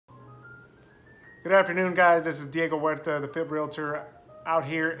Good afternoon, guys. This is Diego Huerta, the Fit Realtor, out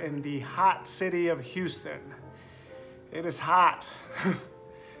here in the hot city of Houston. It is hot.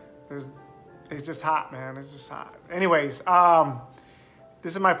 It's just hot, man. It's just hot. Anyways,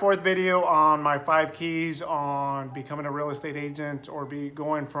 this is my fourth video on my 5 keys on becoming a real estate agent or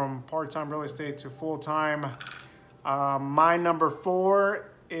going from part-time real estate to full-time. My number 4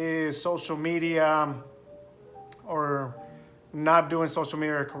 is social media, or not doing social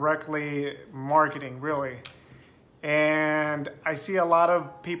media correctly, marketing, really. And I see a lot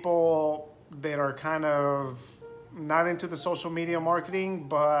of people that are kind of not into the social media marketing,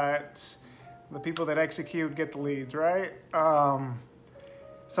 but the people that execute get the leads, right?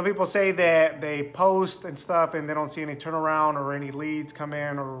 Some people say that they post and stuff and they don't see any turnaround or any leads come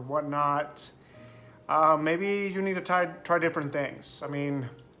in or whatnot. Maybe you need to try different things. I mean,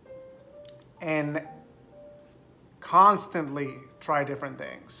 and constantly try different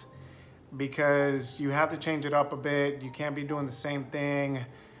things, because you have to change it up a bit. You can't be doing the same thing.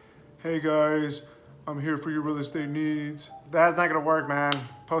 Hey guys, I'm here for your real estate needs. That's not gonna work, man.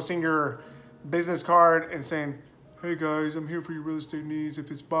 Posting your business card and saying, hey guys, I'm here for your real estate needs. If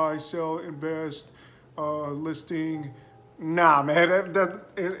it's buy, sell, invest, listing. Nah, man, that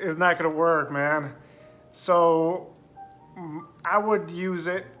is not gonna work, man. So I would use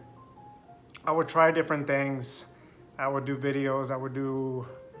it. I would try different things. I would do videos. I would do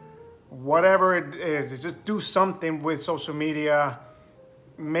whatever it is. Just do something with social media.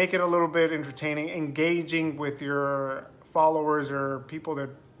 Make it a little bit entertaining, engaging with your followers or people that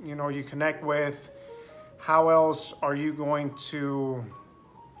you connect with. How else are you going to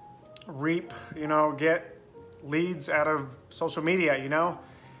reap, get leads out of social media,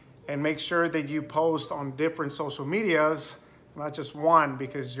 And make sure that you post on different social medias, not just one,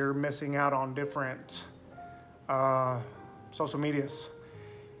 because you're missing out on different social medias.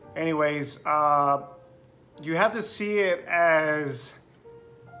 Anyways, you have to see it as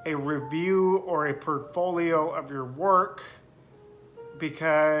a review or a portfolio of your work.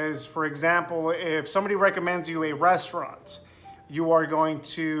 Because, for example, if somebody recommends you a restaurant, you are going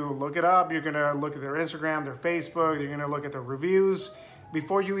to look it up. You're going to look at their Instagram, their Facebook. You're going to look at their reviews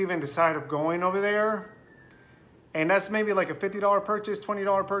before you even decide of going over there. And that's maybe like a $50 purchase,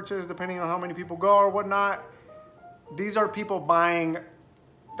 $20 purchase, depending on how many people go or whatnot. These are people buying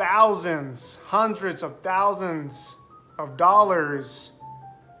thousands, hundreds of thousands of dollars.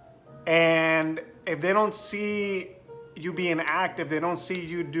 And if they don't see you being active, they don't see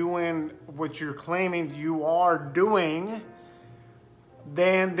you doing what you're claiming you are doing,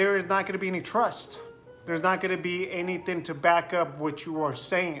 then there is not going to be any trust. There's not going to be anything to back up what you are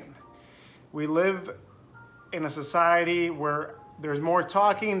saying. We live in a society where there's more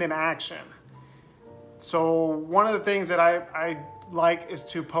talking than action. So one of the things that I like is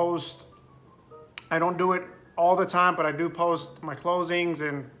to post. I don't do it all the time, but I do post my closings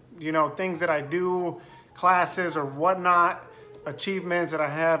and things that I do, classes or whatnot, achievements that I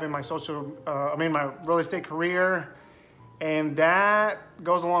have in my my real estate career. And that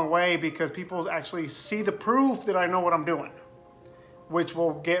goes a long way, because people actually see the proof that I know what I'm doing, which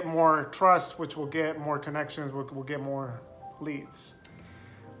will get more trust, which will get more connections, will get more leads.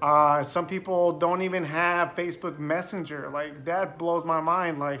 Some people don't even have Facebook Messenger. Like, that blows my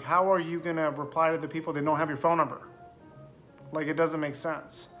mind. Like, how are you gonna reply to the people that don't have your phone number? Like, it doesn't make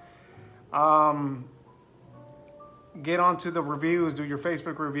sense. Get onto the reviews, do your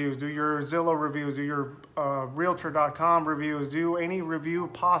Facebook reviews, do your Zillow reviews, do your Realtor.com reviews, do any review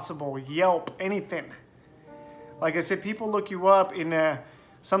possible, Yelp, anything. Like I said, people look you up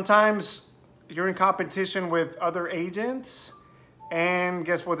sometimes you're in competition with other agents, and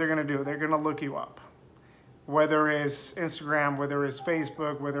guess what they're gonna do? They're gonna look you up. Whether it's Instagram, whether it's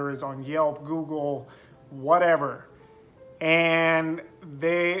Facebook, whether it's on Yelp, Google, whatever. And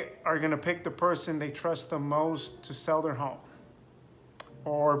they are gonna pick the person they trust the most to sell their home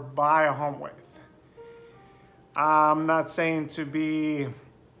or buy a home with. I'm not saying to be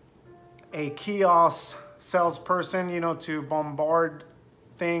a kiosk salesperson, to bombard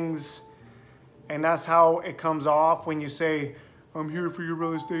things. And that's how it comes off when you say, I'm here for your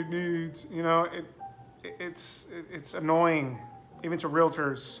real estate needs. It's annoying, even to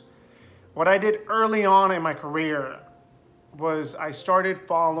realtors. What I did early on in my career was I started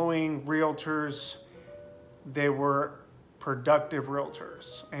following realtors. They were productive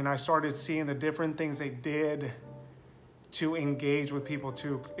realtors. And I started seeing the different things they did to engage with people,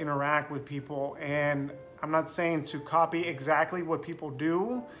 to interact with people. And I'm not saying to copy exactly what people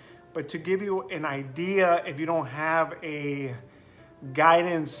do, but to give you an idea if you don't have a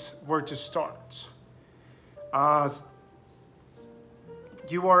guidance where to start.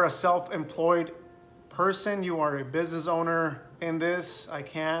 You are a self-employed person, you are a business owner in this. I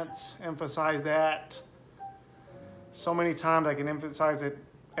can't emphasize that so many times. I can emphasize it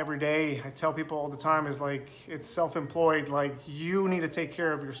every day. I tell people all the time is like, it's self-employed. Like, you need to take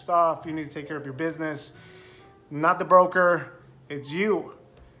care of your stuff. You need to take care of your business, not the broker. It's you.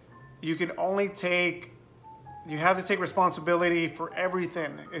 You can only take, you have to take responsibility for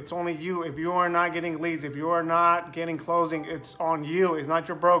everything. It's only you. If you are not getting leads, if you are not getting closing, it's on you. It's not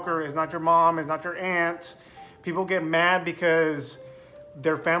your broker. It's not your mom. It's not your aunt. People get mad because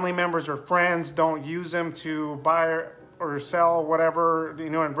their family members or friends don't use them to buy or sell whatever, you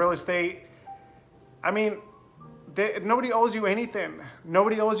know, in real estate. I mean, nobody owes you anything.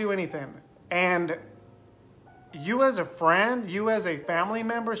 Nobody owes you anything. And you as a friend, you as a family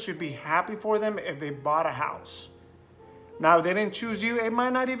member should be happy for them if they bought a house. Now, if they didn't choose you, it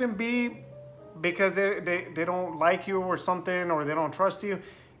might not even be because they don't like you or something, or they don't trust you.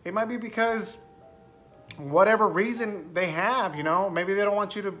 It might be because whatever reason they have, you know, maybe they don't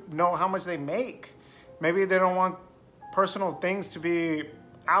want you to know how much they make. Maybe they don't want personal things to be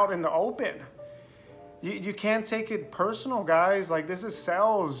out in the open. You can't take it personal, guys. Like, this is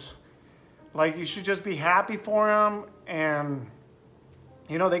sales. Like, you should just be happy for them. And,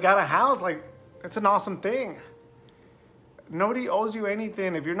 you know, they got a house. Like, it's an awesome thing. Nobody owes you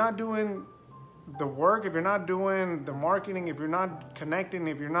anything. If you're not doing the work, if you're not doing the marketing, if you're not connecting,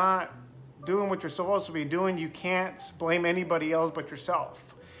 if you're not doing what you're supposed to be doing, you can't blame anybody else but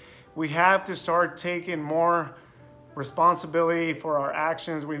yourself. We have to start taking more responsibility for our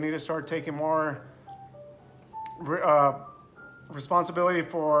actions. We need to start taking more responsibility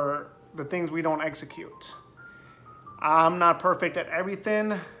for the things we don't execute. I'm not perfect at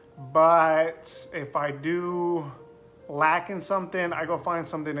everything, but if I do lack in something, I go find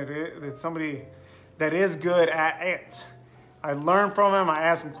something that somebody that is good at it. I learn from him, I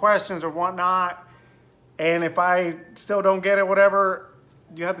ask him questions or whatnot, and if I still don't get it, whatever,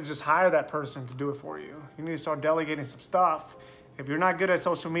 you have to just hire that person to do it for you. You need to start delegating some stuff. If you're not good at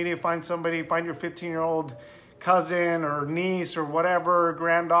social media, find somebody, find your 15-year-old cousin or niece or whatever,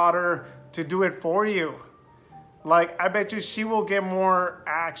 granddaughter, to do it for you. Like, I bet you she will get more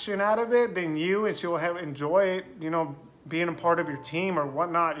action out of it than you, and she will enjoy it, you know, being a part of your team or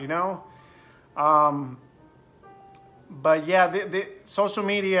whatnot, you know? But yeah, the social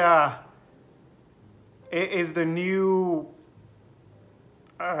media is the new,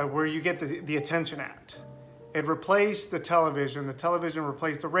 where you get the attention at. It replaced the television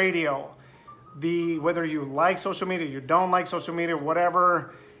replaced the radio. Whether you like social media, you don't like social media,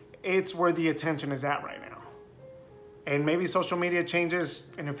 whatever, it's where the attention is at right now. And maybe social media changes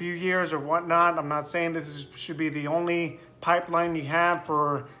in a few years or whatnot. I'm not saying this should be the only pipeline you have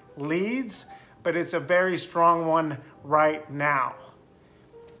for leads, but it's a very strong one right now.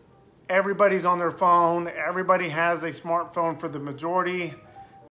 Everybody's on their phone. Everybody has a smartphone for the majority.